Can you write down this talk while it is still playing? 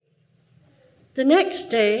The next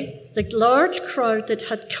day, the large crowd that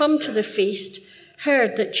had come to the feast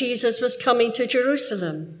heard that Jesus was coming to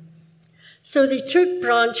Jerusalem. So they took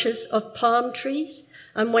branches of palm trees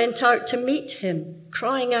and went out to meet him,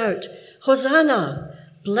 crying out, "Hosanna!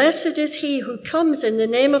 Blessed is he who comes in the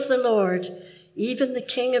name of the Lord, even the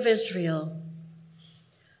King of Israel."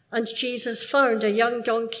 And Jesus found a young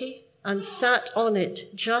donkey and sat on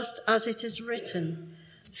it, just as it is written,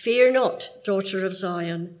 "Fear not, daughter of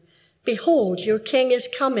Zion. Behold, your king is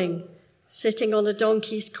coming, sitting on a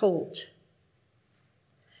donkey's colt."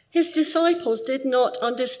 His disciples did not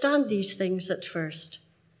understand these things at first.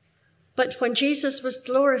 But when Jesus was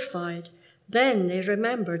glorified, then they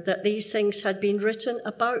remembered that these things had been written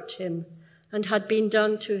about him and had been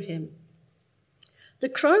done to him. The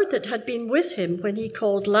crowd that had been with him when he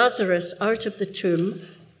called Lazarus out of the tomb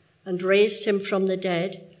and raised him from the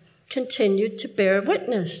dead continued to bear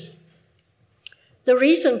witness. The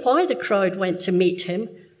reason why the crowd went to meet him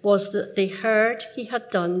was that they heard he had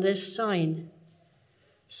done this sign.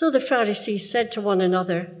 So the Pharisees said to one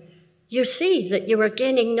another, "You see that you are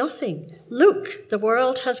gaining nothing. Look, the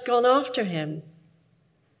world has gone after him."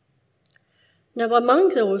 Now among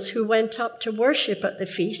those who went up to worship at the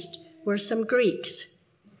feast were some Greeks.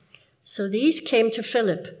 So these came to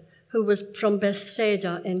Philip, who was from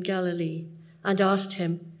Bethsaida in Galilee, and asked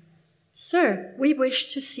him, "Sir, we wish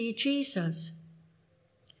to see Jesus."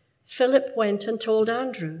 Philip went and told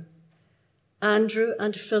Andrew. Andrew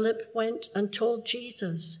and Philip went and told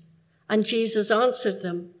Jesus. And Jesus answered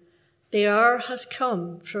them, "The hour has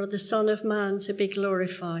come for the Son of Man to be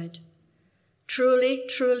glorified. Truly,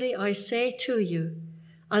 truly, I say to you,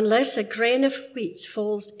 unless a grain of wheat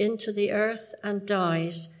falls into the earth and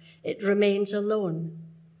dies, it remains alone.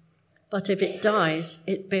 But if it dies,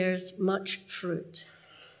 it bears much fruit.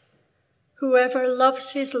 Whoever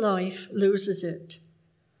loves his life loses it,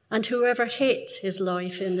 and whoever hates his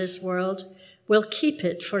life in this world will keep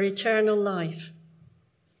it for eternal life.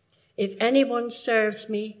 If anyone serves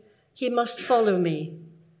me, he must follow me,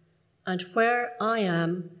 and where I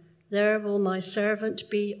am, there will my servant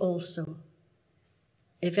be also.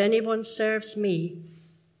 If anyone serves me,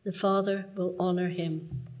 the Father will honor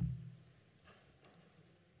him."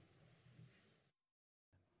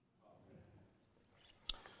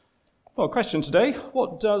 Well, question today,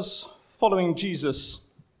 what does following Jesus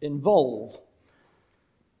involve?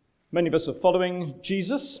 Many of us are following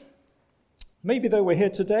Jesus. Maybe though we're here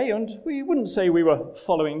today and we wouldn't say we were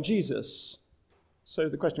following Jesus. So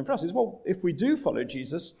the question for us is, well, if we do follow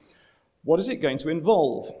Jesus, what is it going to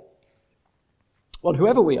involve? Well,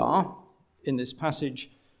 whoever we are in this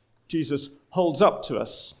passage, Jesus holds up to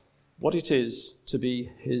us what it is to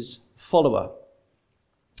be his follower.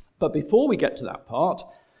 But before we get to that part,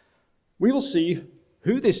 we will see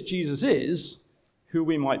who this Jesus is, who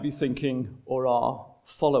we might be thinking or are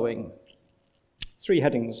following. 3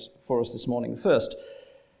 headings for us this morning. The first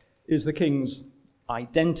is the king's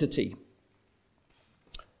identity.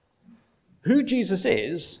 Who Jesus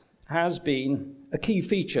is has been a key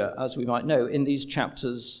feature, as we might know, in these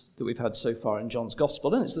chapters that we've had so far in John's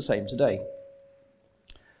Gospel, and it's the same today.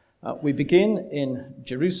 We begin in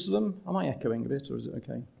Jerusalem. Am I echoing a bit, or is it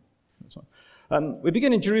okay? That's fine. We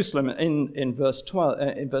begin in Jerusalem in verse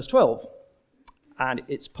 12, and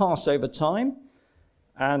it's Passover time,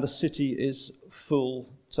 and the city is full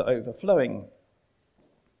to overflowing.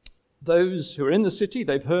 Those who are in the city,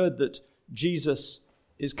 they've heard that Jesus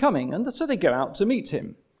is coming, and so they go out to meet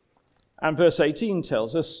him. And verse 18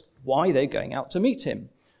 tells us why they're going out to meet him.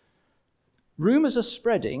 Rumours are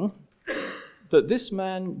spreading that this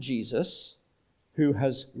man, Jesus, who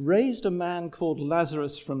has raised a man called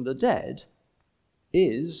Lazarus from the dead,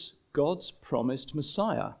 is God's promised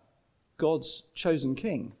Messiah, God's chosen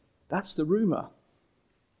king. That's the rumour.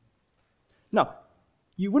 Now,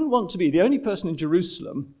 you wouldn't want to be the only person in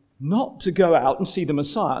Jerusalem not to go out and see the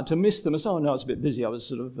Messiah, to miss the Messiah. Oh, no, I was a bit busy. I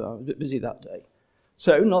was a bit busy that day.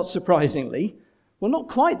 So, not surprisingly, well, not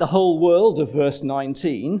quite the whole world of verse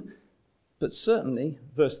 19, but certainly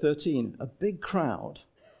verse 13, a big crowd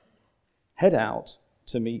head out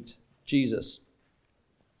to meet Jesus.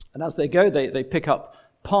 And as they go, they pick up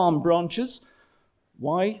palm branches.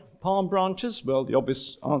 Why palm branches? Well, the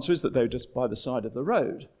obvious answer is that they were just by the side of the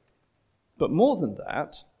road. But more than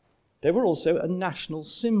that, they were also a national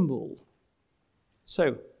symbol.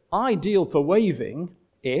 So, ideal for waving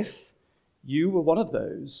if you were one of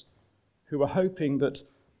those who were hoping that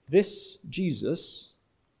this Jesus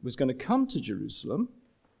was going to come to Jerusalem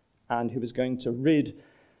and who was going to rid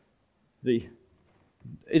the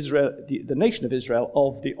nation of Israel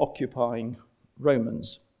of the occupying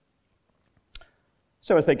Romans.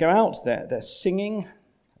 So as they go out, they're singing,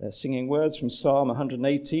 They're singing words from Psalm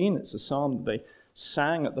 118. It's a psalm that they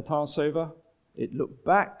sang at the Passover. It looked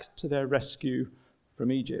back to their rescue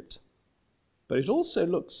from Egypt. But it also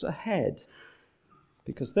looks ahead,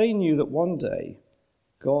 because they knew that one day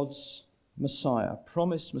God's Messiah,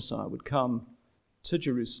 promised Messiah, would come to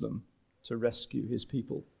Jerusalem to rescue his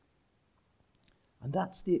people. And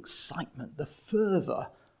that's the excitement, the fervour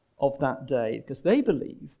of that day, because they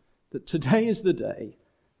believe that today is the day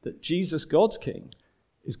that Jesus, God's King,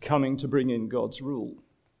 is coming to bring in God's rule.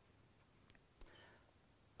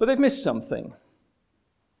 But they've missed something.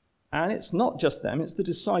 And it's not just them, it's the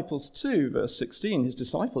disciples too. Verse 16, his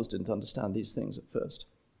disciples didn't understand these things at first.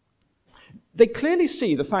 They clearly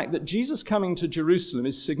see the fact that Jesus coming to Jerusalem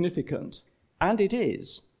is significant, and it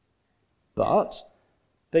is. But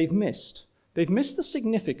they've missed the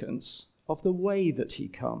significance of the way that he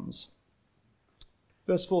comes.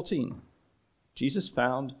 Verse 14, Jesus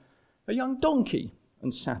found a young donkey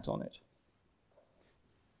and sat on it.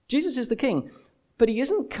 Jesus is the king, but he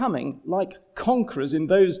isn't coming like conquerors in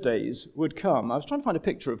those days would come. I was trying to find a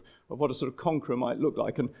picture of what a sort of conqueror might look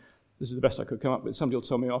like, and this is the best I could come up with. Somebody will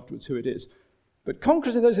tell me afterwards who it is. But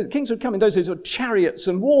conquerors in those days, kings would come in those days with chariots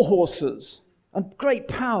and war horses and great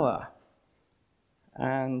power.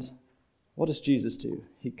 And what does Jesus do?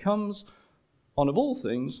 He comes on, of all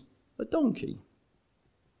things, a donkey.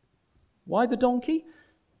 Why the donkey?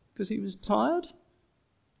 Because he was tired?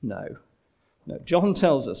 No. John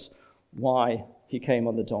tells us why he came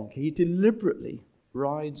on the donkey. He deliberately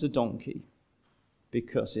rides a donkey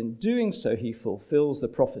because in doing so he fulfills the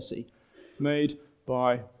prophecy made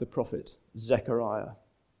by the prophet Zechariah.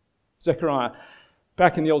 Zechariah,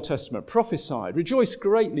 back in the Old Testament, prophesied, "Rejoice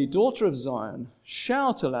greatly, daughter of Zion.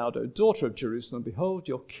 Shout aloud, O daughter of Jerusalem. Behold,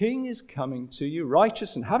 your king is coming to you.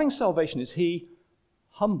 Righteous and having salvation is he,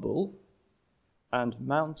 humble and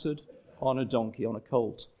mounted on a donkey, on a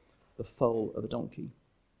colt, the foal of a donkey."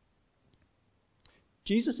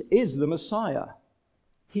 Jesus is the Messiah.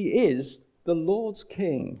 He is the Lord's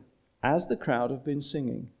King, as the crowd have been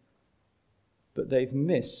singing. But they've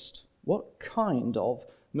missed what kind of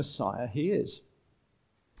Messiah he is.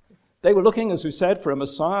 They were looking, as we said, for a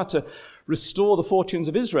Messiah to restore the fortunes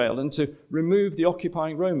of Israel and to remove the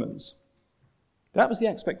occupying Romans. That was the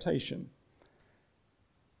expectation.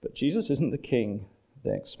 But Jesus isn't the king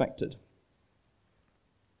they expected.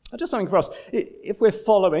 Just something for us. If we're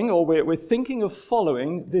following, or we're thinking of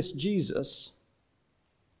following this Jesus,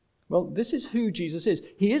 well, this is who Jesus is.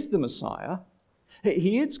 He is the Messiah.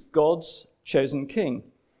 He is God's chosen king.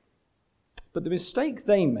 But the mistake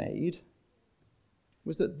they made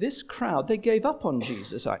was that this crowd, they gave up on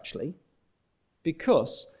Jesus, actually,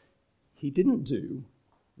 because he didn't do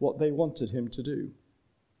what they wanted him to do.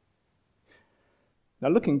 Now,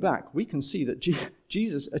 looking back, we can see that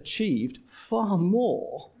Jesus achieved far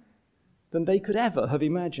more than they could ever have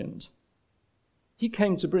imagined. He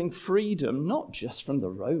came to bring freedom, not just from the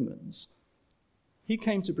Romans. He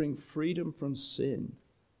came to bring freedom from sin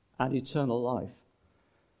and eternal life.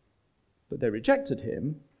 But they rejected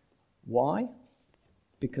him. Why?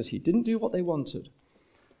 Because he didn't do what they wanted.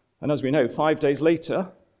 And as we know, 5 days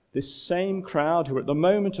later, this same crowd who at the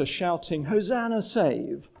moment are shouting, "Hosanna,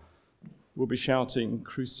 save," will be shouting,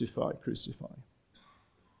 "Crucify, crucify."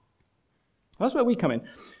 That's where we come in.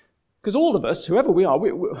 Because all of us, whoever we are,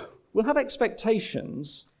 we'll have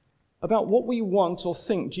expectations about what we want or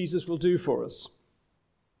think Jesus will do for us.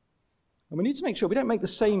 And we need to make sure we don't make the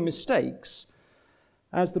same mistakes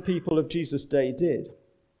as the people of Jesus' day did.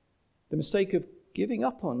 The mistake of giving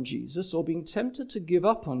up on Jesus, or being tempted to give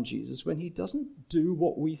up on Jesus when he doesn't do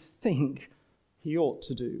what we think he ought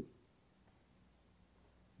to do.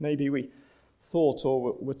 Maybe we thought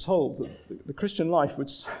or were told that the Christian life would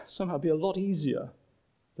somehow be a lot easier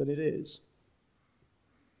than it is.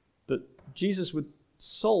 That Jesus would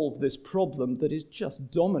solve this problem that is just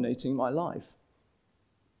dominating my life.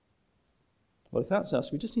 Well, if that's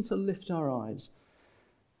us, we just need to lift our eyes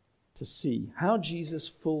to see how Jesus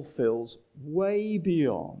fulfills way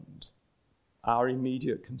beyond our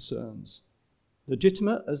immediate concerns,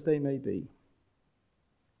 legitimate as they may be.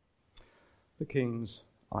 The king's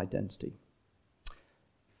identity.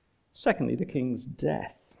 Secondly, the king's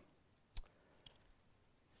death.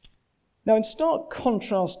 Now, in stark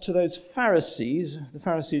contrast to those Pharisees, the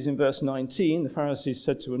Pharisees in verse 19, the Pharisees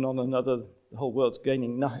said to one another, "The whole world's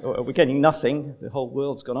we're gaining nothing, the whole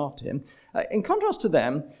world's gone after him." In contrast to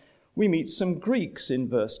them, we meet some Greeks in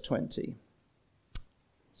verse 20.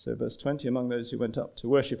 So verse 20, among those who went up to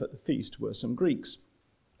worship at the feast were some Greeks.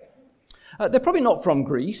 They're probably not from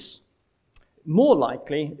Greece. More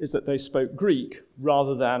likely is that they spoke Greek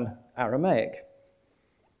rather than Aramaic.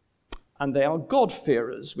 and they are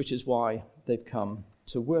God-fearers, which is why they've come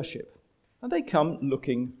to worship. And they come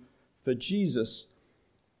looking for Jesus.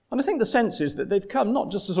 And I think the sense is that they've come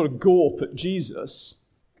not just to sort of gawp at Jesus,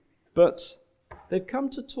 but they've come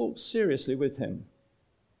to talk seriously with him.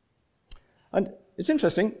 And it's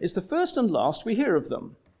interesting, it's the first and last we hear of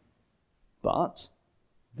them. But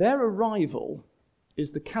their arrival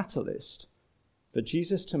is the catalyst for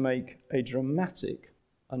Jesus to make a dramatic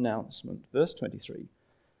announcement. Verse 23,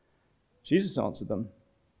 Jesus answered them,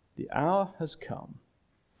 "The hour has come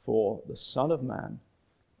for the Son of Man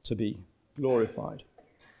to be glorified."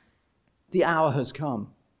 The hour has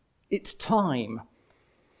come. It's time.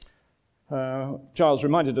 Giles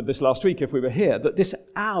reminded of this last week if we were here, that this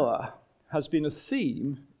hour has been a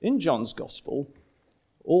theme in John's Gospel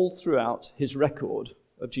all throughout his record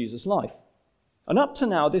of Jesus' life. And up to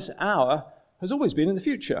now, this hour has always been in the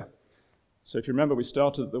future. So if you remember, we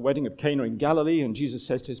started at the wedding of Cana in Galilee, and Jesus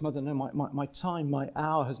says to his mother, "No, my time, my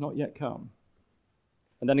hour has not yet come."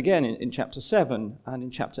 And then again in chapter 7 and in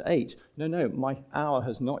chapter 8, no, my hour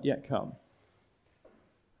has not yet come.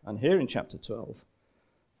 And here in chapter 12,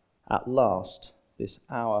 at last, this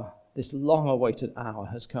hour, this long-awaited hour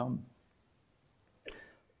has come.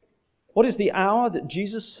 What is the hour that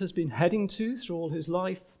Jesus has been heading to through all his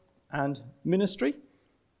life and ministry?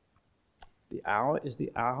 The hour is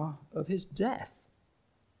the hour of his death.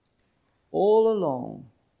 All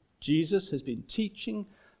along, Jesus has been teaching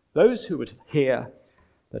those who would hear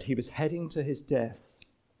that he was heading to his death.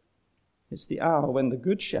 It's the hour when the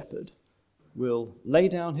Good Shepherd will lay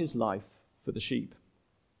down his life for the sheep.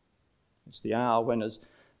 It's the hour when, as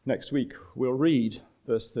next week we'll read,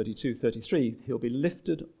 verse 32, 33, he'll be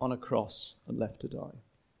lifted on a cross and left to die.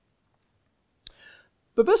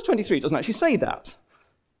 But verse 23 doesn't actually say that.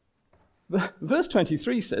 Verse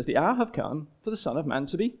 23 says, "The hour have come for the Son of Man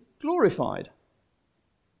to be glorified."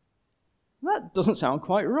 That doesn't sound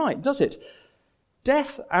quite right, does it?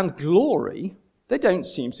 Death and glory, they don't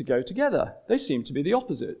seem to go together. They seem to be the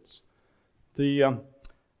opposites. The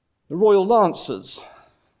Royal Lancers,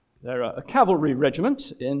 they're a cavalry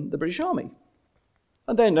regiment in the British Army.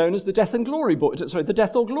 And they're known as the Death or Glory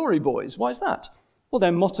Boys. Why is that? Well,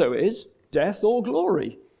 their motto is death or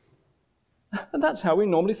glory. And that's how we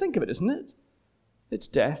normally think of it, isn't it? It's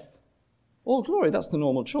death or glory. That's the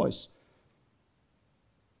normal choice.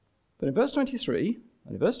 But in verse 23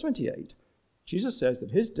 and in verse 28, Jesus says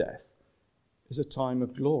that his death is a time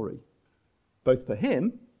of glory, both for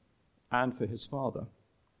him and for his Father.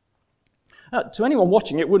 Now, to anyone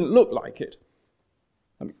watching, it wouldn't look like it.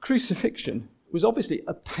 Crucifixion was obviously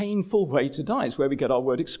a painful way to die. It's where we get our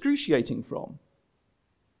word excruciating from.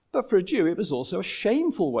 But for a Jew, it was also a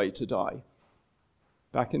shameful way to die.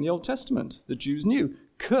 Back in the Old Testament, the Jews knew,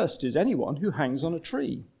 cursed is anyone who hangs on a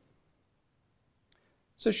tree.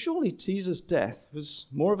 So surely Jesus' death was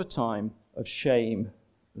more of a time of shame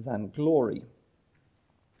than glory.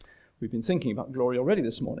 We've been thinking about glory already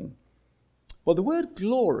this morning. Well, the word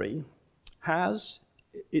glory has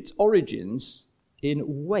its origins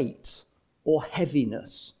in weight or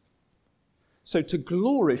heaviness. So to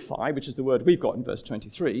glorify, which is the word we've got in verse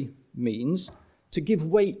 23, means to give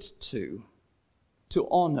weight to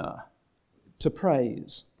honor, to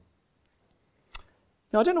praise.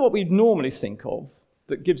 Now, I don't know what we'd normally think of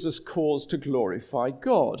that gives us cause to glorify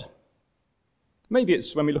God. Maybe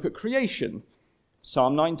it's when we look at creation.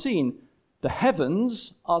 Psalm 19, the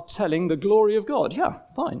heavens are telling the glory of God. Yeah,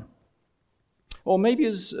 fine. Or maybe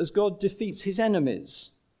as God defeats his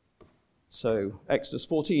enemies. So, Exodus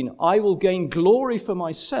 14, I will gain glory for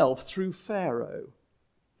myself through Pharaoh.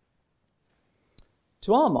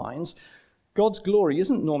 To our minds, God's glory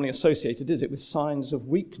isn't normally associated, is it, with signs of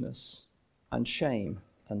weakness and shame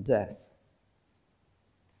and death.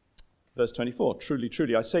 Verse 24, truly,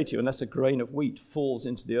 truly, I say to you, unless a grain of wheat falls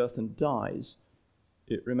into the earth and dies,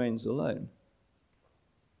 it remains alone.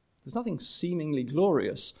 There's nothing seemingly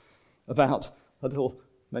glorious about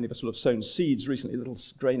many of us will have sown seeds recently, a little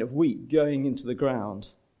grain of wheat going into the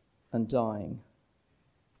ground and dying.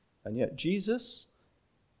 And yet Jesus,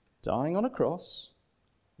 dying on a cross,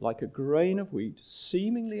 like a grain of wheat,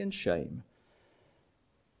 seemingly in shame,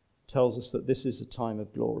 tells us that this is a time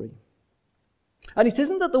of glory. And it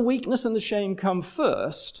isn't that the weakness and the shame come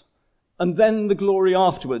first, and then the glory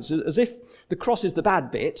afterwards, as if the cross is the bad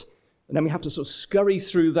bit, and then we have to sort of scurry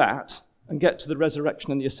through that and get to the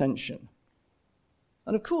resurrection and the ascension.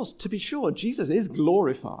 And of course, to be sure, Jesus is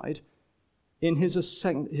glorified in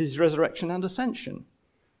his resurrection and ascension.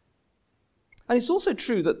 And it's also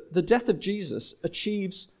true that the death of Jesus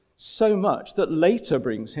achieves so much that later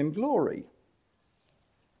brings him glory.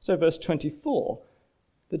 So verse 24,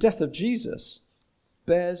 the death of Jesus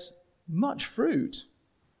bears much fruit.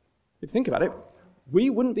 If you think about it, we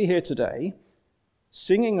wouldn't be here today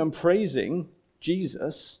singing and praising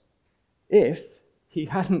Jesus if he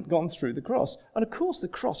hadn't gone through the cross. And of course the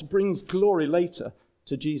cross brings glory later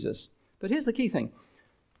to Jesus. But here's the key thing.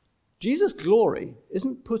 Jesus' glory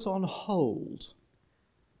isn't put on hold,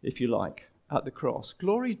 if you like, at the cross.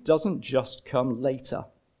 Glory doesn't just come later.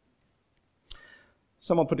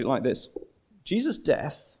 Someone put it like this. Jesus'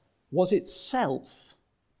 death was itself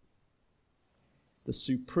the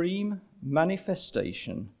supreme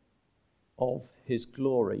manifestation of his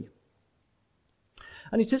glory.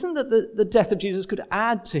 And it isn't that the death of Jesus could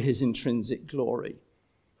add to his intrinsic glory.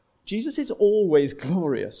 Jesus is always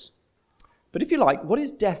glorious. But if you like, what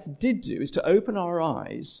his death did do is to open our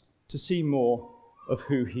eyes to see more of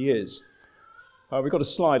who he is. We've got a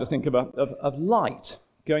slide, I think, of light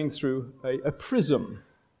going through a prism.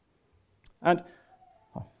 And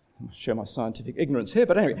I'll show my scientific ignorance here,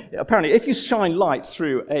 but anyway, apparently if you shine light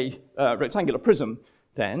through a rectangular prism,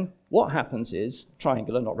 then what happens is,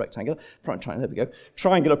 triangular, not rectangular, there we go,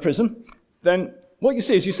 triangular prism, then what you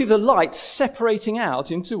see is you see the light separating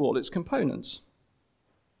out into all its components.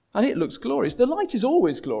 And it looks glorious. The light is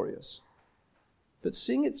always glorious. But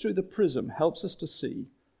seeing it through the prism helps us to see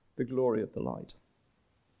the glory of the light.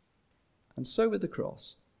 And so with the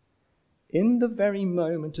cross. In the very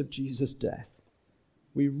moment of Jesus' death,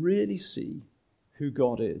 we really see who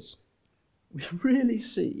God is. We really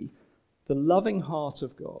see the loving heart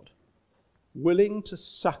of God, willing to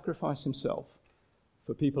sacrifice himself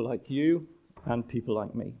for people like you and people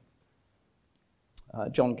like me.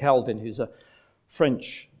 John Calvin, who's a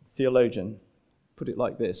French theologian, put it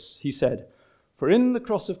like this. He said, "For in the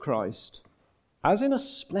cross of Christ, as in a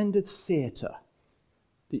splendid theatre,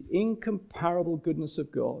 the incomparable goodness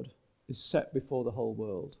of God is set before the whole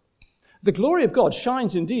world. The glory of God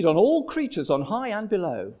shines indeed on all creatures on high and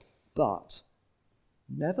below, but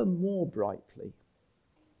never more brightly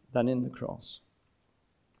than in the cross."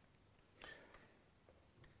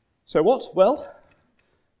 So what? Well,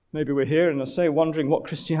 maybe we're here, and I say, wondering what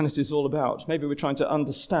Christianity is all about. Maybe we're trying to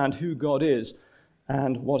understand who God is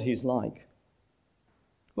and what he's like.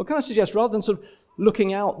 Well, can I suggest, rather than sort of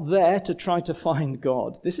looking out there to try to find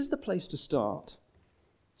God, this is the place to start.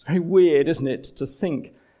 It's very weird, isn't it, to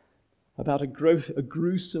think about a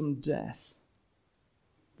gruesome death.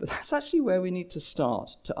 But that's actually where we need to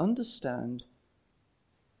start, to understand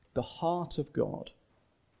the heart of God,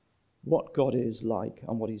 what God is like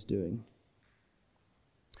and what he's doing.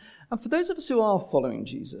 And for those of us who are following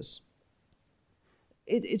Jesus,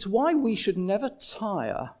 it's why we should never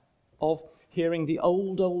tire of hearing the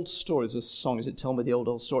old stories. There's a song, is it Tell Me the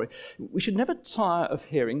Old Story? We should never tire of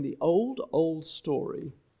hearing the old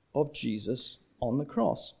story of Jesus on the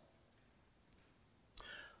cross.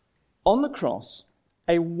 On the cross,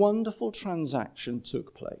 a wonderful transaction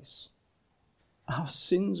took place. Our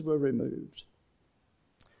sins were removed.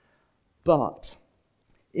 But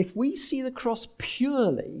if we see the cross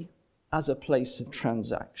purely as a place of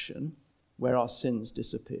transaction where our sins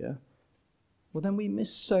disappear, well, then we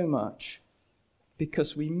miss so much,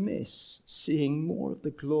 because we miss seeing more of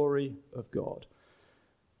the glory of God.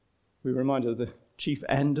 We were reminded of the chief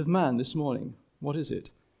end of man this morning. What is it?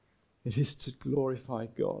 It is to glorify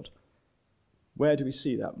God. Where do we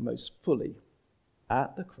see that most fully?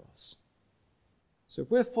 At the cross. So if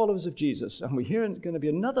we're followers of Jesus and we hear going to be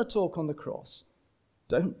another talk on the cross,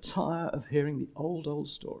 don't tire of hearing the old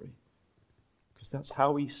story, because that's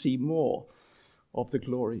how we see more of the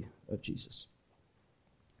glory of Jesus.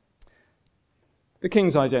 The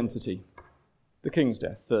king's identity, the king's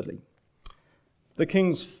death, thirdly. The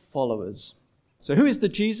king's followers. So who is the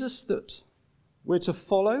Jesus that we're to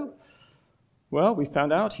follow? Well, we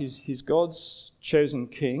found out he's God's chosen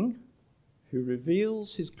king who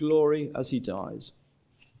reveals his glory as he dies.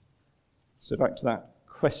 So back to that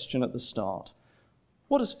question at the start.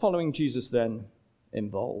 What does following Jesus then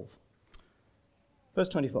involve? Verse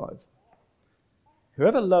 25.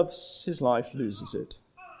 Whoever loves his life loses it,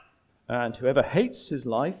 and whoever hates his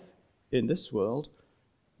life in this world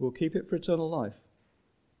will keep it for eternal life.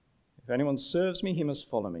 If anyone serves me, he must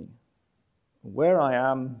follow me. Where I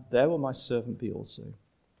am, there will my servant be also.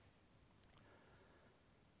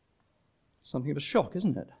 Something of a shock,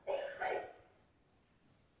 isn't it?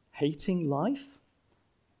 Hating life?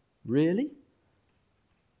 Really?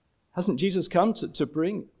 Hasn't Jesus come to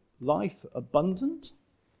bring life abundant?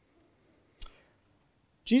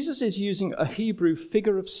 Jesus is using a Hebrew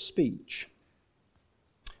figure of speech.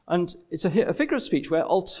 And it's a figure of speech where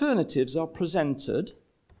alternatives are presented,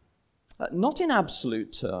 not in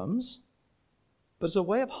absolute terms, but as a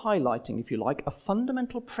way of highlighting, if you like, a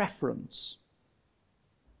fundamental preference.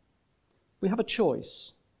 We have a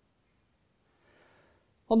choice.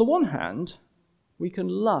 On the one hand, we can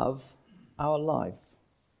love our life.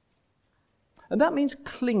 And that means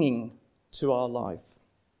clinging to our life.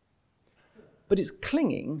 But it's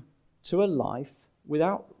clinging to a life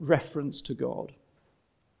without reference to God.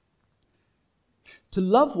 To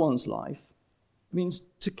love one's life means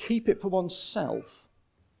to keep it for oneself,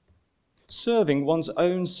 serving one's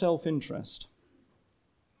own self-interest.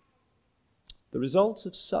 The result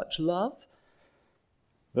of such love,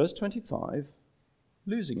 verse 25,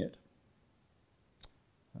 losing it.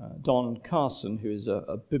 Don Carson, who is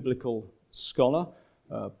a biblical scholar,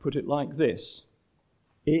 put it like this.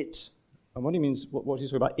 It, and what he means, what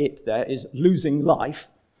he's talking about it there, is losing life.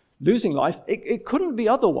 Losing life, it couldn't be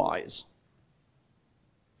otherwise.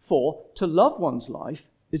 For to love one's life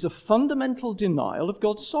is a fundamental denial of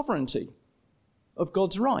God's sovereignty, of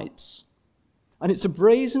God's rights. And it's a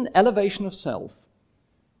brazen elevation of self,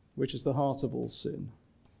 which is the heart of all sin.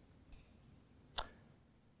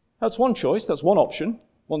 That's one choice, that's one option,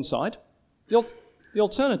 one side. The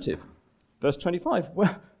alternative, verse 25,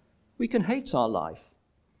 where we can hate our life.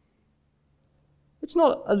 It's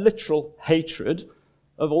not a literal hatred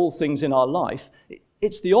of all things in our life.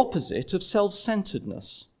 It's the opposite of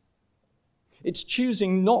self-centeredness. It's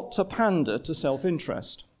choosing not to pander to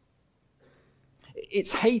self-interest.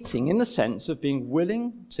 It's hating in the sense of being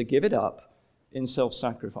willing to give it up in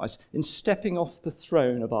self-sacrifice, in stepping off the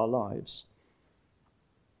throne of our lives.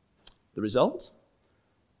 The result?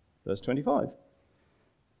 Verse 25.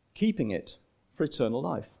 Keeping it for eternal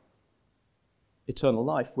life. Eternal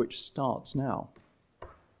life which starts now.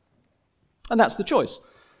 And that's the choice.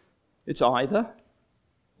 It's either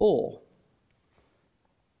or.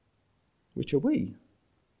 Which are we?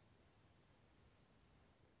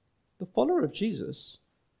 The follower of Jesus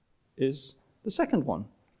is the second one.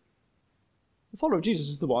 The follower of Jesus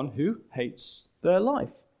is the one who hates their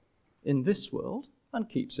life in this world and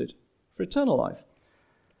keeps it for eternal life.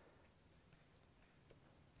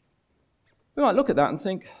 We might look at that and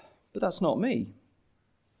think, but that's not me.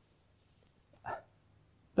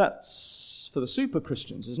 That's for the super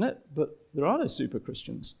Christians, isn't it? But there are no super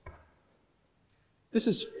Christians. This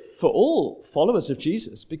is for all followers of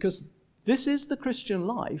Jesus, because this is the Christian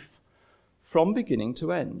life from beginning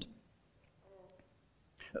to end.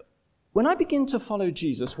 When I begin to follow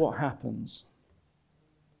Jesus, what happens?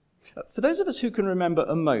 For those of us who can remember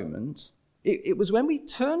a moment, it was when we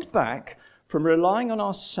turned back from relying on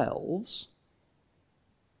ourselves,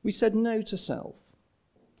 we said no to self.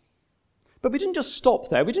 But we didn't just stop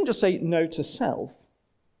there. We didn't just say no to self.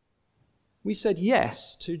 We said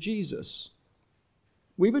yes to Jesus.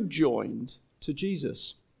 We were joined to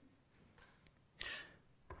Jesus.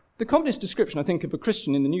 The commonest description, I think, of a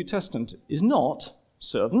Christian in the New Testament is not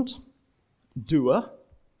servant, doer,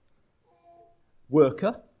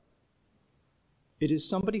 worker. It is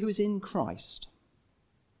somebody who is in Christ.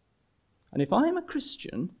 And if I am a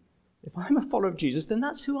Christian, if I'm a follower of Jesus, then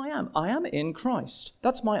that's who I am. I am in Christ.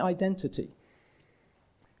 That's my identity.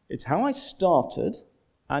 It's how I started,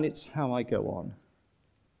 and it's how I go on.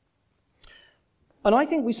 And I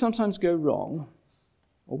think we sometimes go wrong,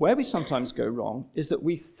 or where we sometimes go wrong, is that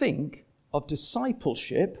we think of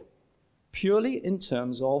discipleship purely in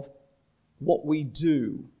terms of what we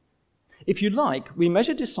do. If you like, we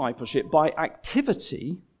measure discipleship by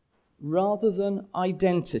activity rather than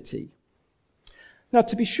identity. Now,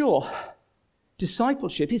 to be sure,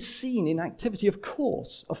 discipleship is seen in activity. Of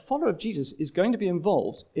course, a follower of Jesus is going to be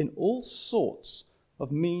involved in all sorts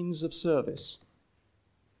of means of service.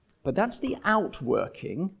 But that's the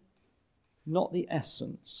outworking, not the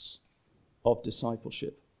essence of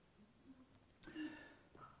discipleship.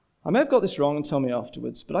 I may have got this wrong, and tell me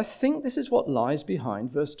afterwards, but I think this is what lies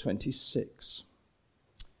behind verse 26.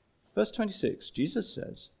 Verse 26, Jesus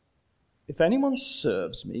says, "If anyone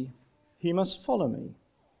serves me, he must follow me."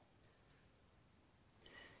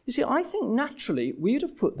 You see, I think naturally we would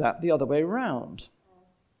have put that the other way around.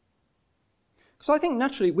 Because I think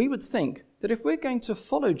naturally we would think that if we're going to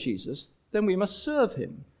follow Jesus, then we must serve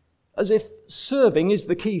him, as if serving is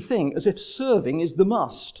the key thing, as if serving is the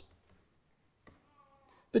must.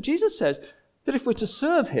 But Jesus says that if we're to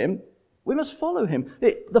serve him, we must follow him.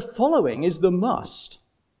 The following is the must.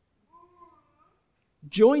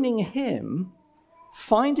 Joining him,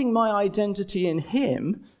 finding my identity in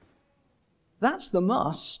him, that's the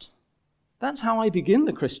must. That's how I begin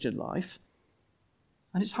the Christian life.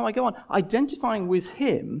 And it's how I go on, identifying with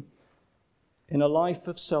him in a life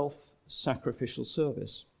of self-sacrificial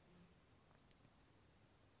service.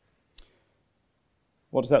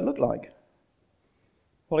 What does that look like?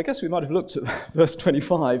 Well, I guess we might have looked at verse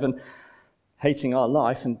 25 and hating our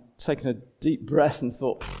life and taken a deep breath and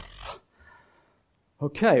thought,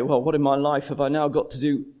 okay, well, what in my life have I now got to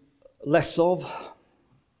do less of,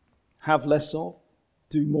 have less of,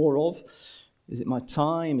 do more of? Is it my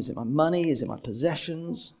time? Is it my money? Is it my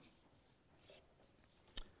possessions?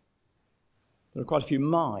 There are quite a few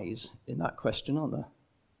my's in that question, aren't there?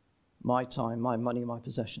 My time, my money, my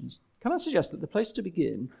possessions. Can I suggest that the place to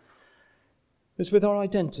begin is with our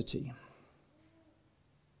identity?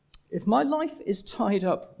 If my life is tied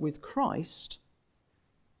up with Christ,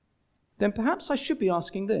 then perhaps I should be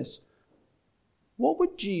asking this: what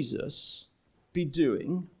would Jesus be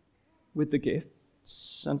doing with the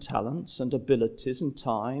gifts and talents and abilities and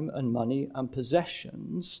time and money and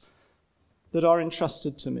possessions that are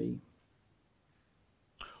entrusted to me?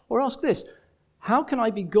 Or ask this: how can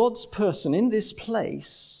I be God's person in this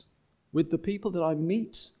place with the people that I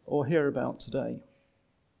meet or hear about today?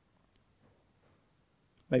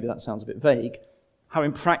 Maybe that sounds a bit vague. How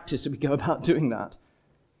in practice do we go about doing that?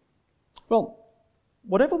 Well,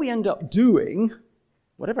 whatever we end up doing,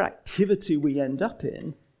 whatever activity we end up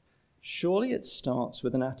in, surely it starts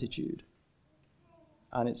with an attitude.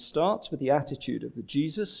 And it starts with the attitude of the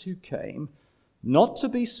Jesus who came not to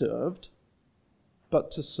be served,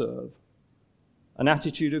 but to serve. An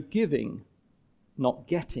attitude of giving, not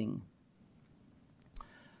getting.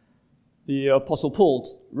 The Apostle Paul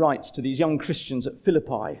writes to these young Christians at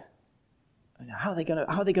Philippi, how are they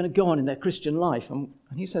going to go on in their Christian life? And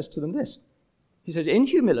he says to them this. He says, in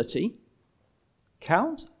humility,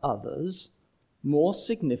 count others more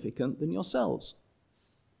significant than yourselves.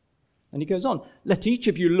 And he goes on, let each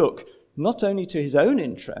of you look not only to his own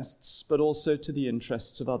interests, but also to the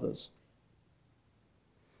interests of others.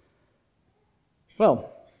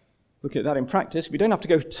 Well, look at that in practice. We don't have to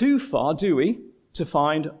go too far, do we, to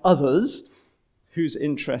find others whose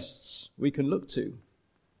interests we can look to.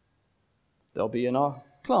 They'll be in our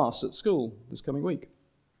class at school this coming week.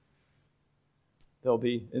 They'll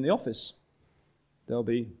be in the office. They'll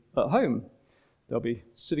be at home. They'll be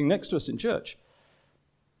sitting next to us in church.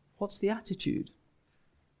 What's the attitude?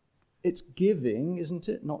 It's giving, isn't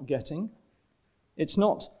it? Not getting. It's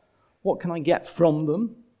not what can I get from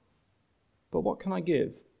them, but what can I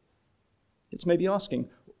give? It's maybe asking,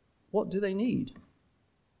 what do they need?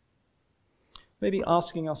 Maybe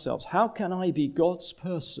asking ourselves, how can I be God's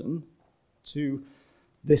person to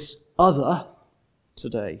this other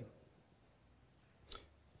today?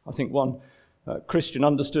 I think one Christian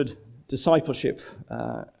understood discipleship,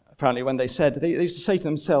 apparently, when they used to say to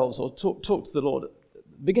themselves, or talk to the Lord at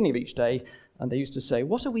the beginning of each day, and they used to say,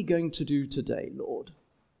 what are we going to do today, Lord?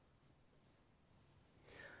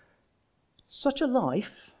 Such a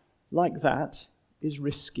life like that is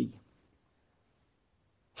risky.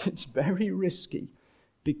 It's very risky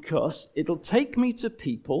because it'll take me to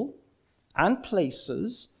people and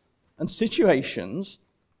places and situations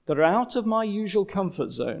that are out of my usual comfort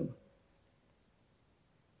zone.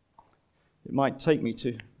 It might take me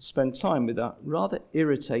to spend time with that rather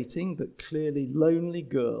irritating but clearly lonely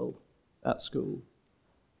girl at school.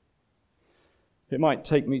 It might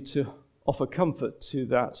take me to offer comfort to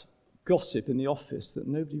that gossip in the office that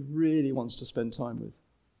nobody really wants to spend time with.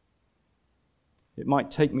 It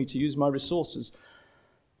might take me to use my resources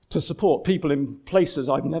to support people in places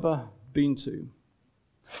I've never been to.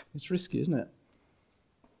 It's risky, isn't it?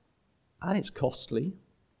 And it's costly.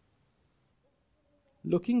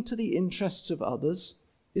 Looking to the interests of others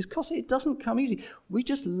is costly. It doesn't come easy. We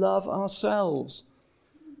just love ourselves.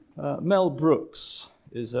 Mel Brooks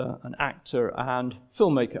is an actor and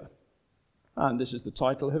filmmaker. And this is the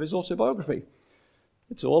title of his autobiography.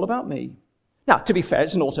 It's all about me. Now, to be fair,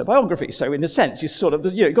 it's an autobiography, so in a sense,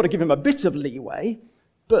 you've got to give him a bit of leeway,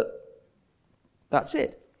 but that's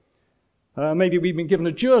it. Maybe we've been given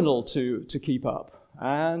a journal to keep up,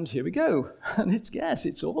 and here we go. And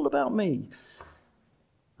it's all about me.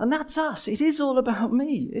 And that's us. It is all about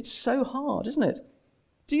me. It's so hard, isn't it?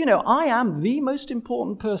 Do you know, I am the most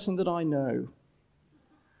important person that I know.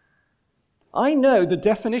 I know the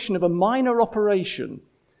definition of a minor operation,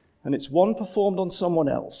 and it's one performed on someone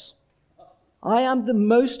else. I am the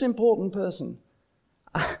most important person.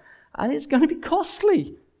 And it's going to be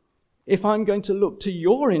costly if I'm going to look to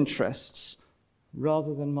your interests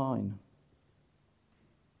rather than mine.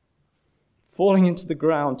 Falling into the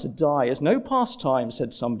ground to die is no pastime,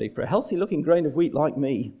 said somebody, for a healthy-looking grain of wheat like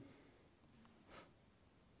me.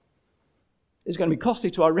 It's going to be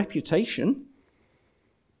costly to our reputation.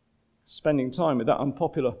 Spending time with that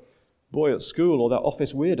unpopular boy at school or that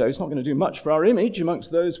office weirdo is not going to do much for our image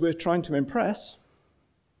amongst those we're trying to impress.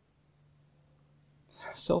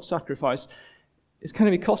 Self-sacrifice is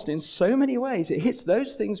going to be costly in so many ways. It hits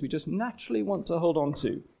those things we just naturally want to hold on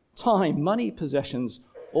to. time, money, possessions,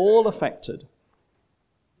 all affected.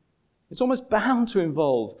 It's almost bound to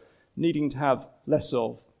involve needing to have less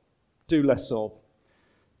of, do less of,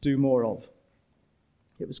 do more of.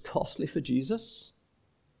 It was costly for Jesus,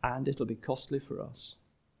 and it'll be costly for us.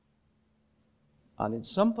 And in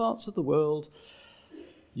some parts of the world,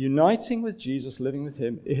 uniting with Jesus, living with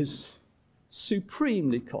him, is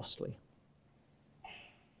supremely costly.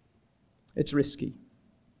 It's risky.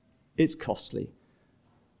 It's costly.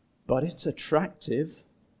 But it's attractive.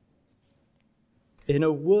 In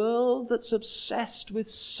a world that's obsessed with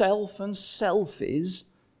self and selfies,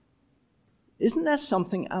 isn't there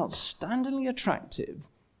something outstandingly attractive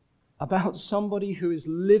about somebody who is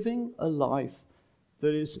living a life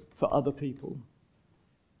that is for other people?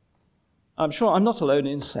 I'm sure I'm not alone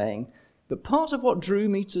in saying that part of what drew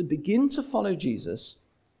me to begin to follow Jesus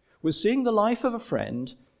was seeing the life of a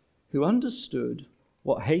friend who understood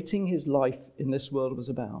what hating his life in this world was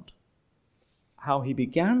about, how he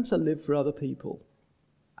began to live for other people,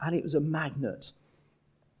 and it was a magnet.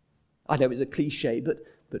 I know it's a cliche, but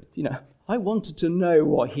I wanted to know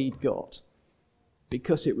what he'd got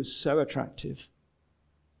because it was so attractive.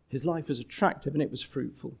 His life was attractive and it was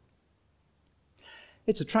fruitful.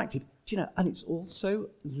 It's attractive, and it's also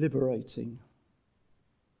liberating.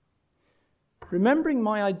 Remembering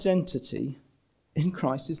my identity in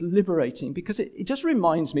Christ is liberating because it just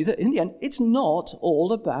reminds me that in the end, it's not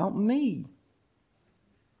all about me.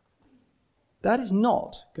 That is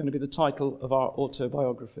not going to be the title of our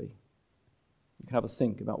autobiography. You can have a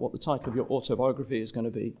think about what the title of your autobiography is going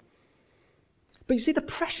to be. But you see, the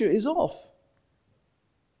pressure is off.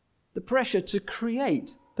 The pressure to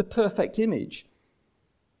create the perfect image.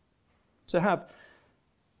 To have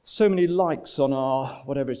so many likes on our,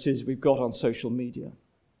 whatever it is we've got on social media.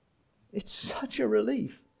 It's such a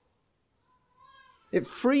relief. It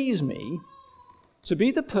frees me to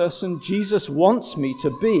be the person Jesus wants me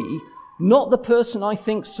to be, not the person I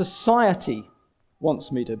think society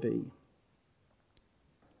wants me to be.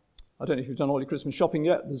 I don't know if you've done all your Christmas shopping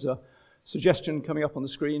yet. There's a suggestion coming up on the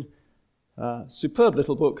screen. Superb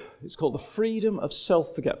little book. It's called The Freedom of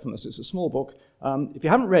Self-Forgetfulness. It's a small book. If you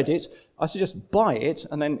haven't read it, I suggest buy it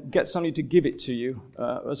and then get somebody to give it to you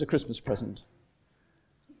as a Christmas present.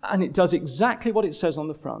 And it does exactly what it says on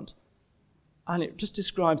the front. And it just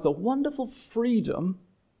describes the wonderful freedom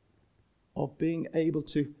of being able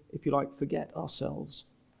to, if you like, forget ourselves.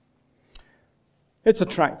 It's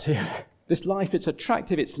attractive. This life, it's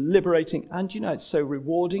attractive, it's liberating, and it's so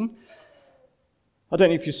rewarding. I don't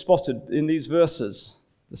know if you spotted in these verses,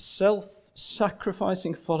 the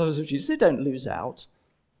self-sacrificing followers of Jesus, they don't lose out.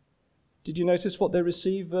 Did you notice what they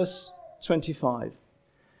receive? Verse 25.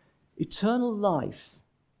 Eternal life,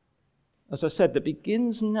 as I said, that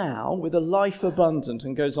begins now with a life abundant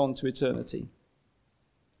and goes on to eternity.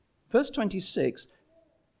 Verse 26,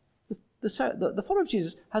 the follower of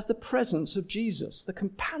Jesus has the presence of Jesus, the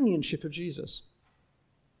companionship of Jesus.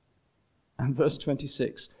 And verse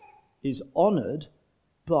 26 is honoured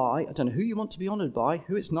by, I don't know who you want to be honoured by,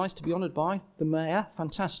 who it's nice to be honoured by, the mayor,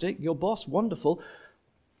 fantastic, your boss, wonderful,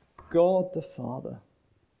 God the Father.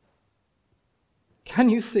 Can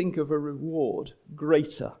you think of a reward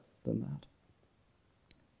greater than that?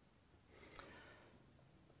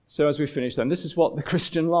 So as we finish then, this is what the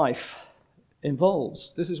Christian life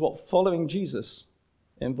involves. This is what following Jesus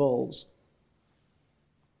involves.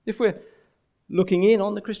 If we're looking in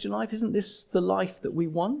on the Christian life, isn't this the life that we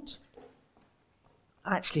want?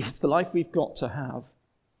 Actually, it's the life we've got to have,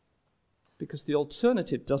 because the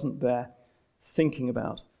alternative doesn't bear thinking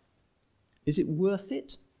about. Is it worth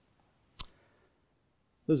it?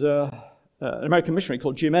 There's an American missionary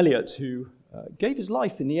called Jim Elliot who gave his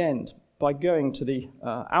life in the end by going to the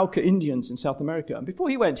Auca Indians in South America. And before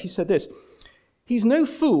he went, he said this: "He's no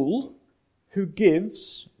fool who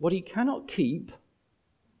gives what he cannot keep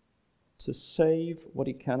to save what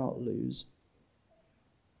he cannot lose."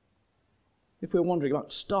 If we're wondering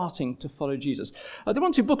about starting to follow Jesus, there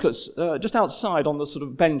are 2 booklets just outside on the sort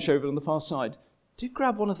of bench over on the far side. Do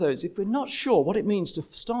grab one of those. If we're not sure what it means to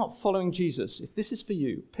start following Jesus, if this is for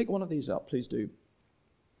you, pick one of these up, please do.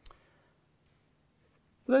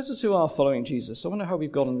 For those of us who are following Jesus, I wonder how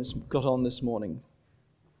we've got on this morning.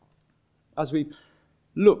 As we've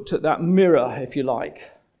looked at that mirror, if you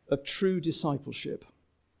like, of true discipleship,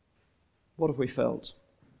 what have we felt?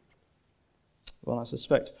 Well, I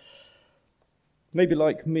suspect, maybe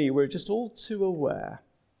like me, we're just all too aware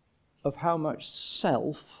of how much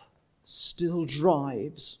self still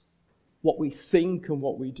drives what we think and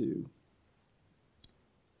what we do.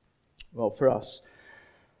 Well, for us,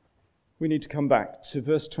 we need to come back to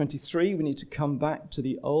verse 23. We need to come back to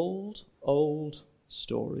the old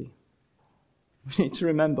story. We need to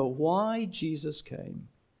remember why Jesus came.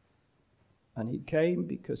 And he came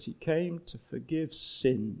because he came to forgive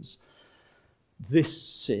sins. This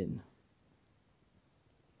sin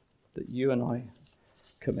that you and I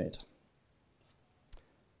commit.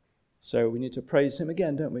 So we need to praise him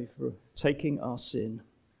again, don't we, for taking our sin,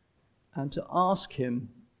 and to ask him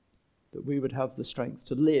that we would have the strength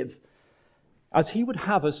to live as he would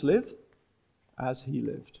have us live, as he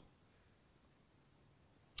lived.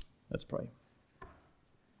 Let's pray.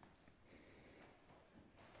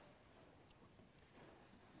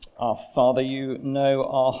 Our Father, you know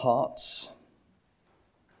our hearts.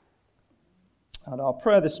 And our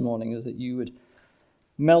prayer this morning is that you would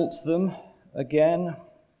melt them again.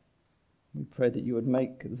 We pray that you would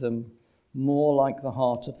make them more like the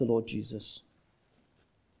heart of the Lord Jesus.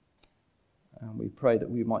 And we pray that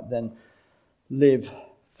we might then live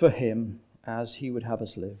for him as he would have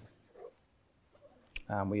us live.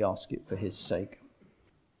 And we ask it for his sake.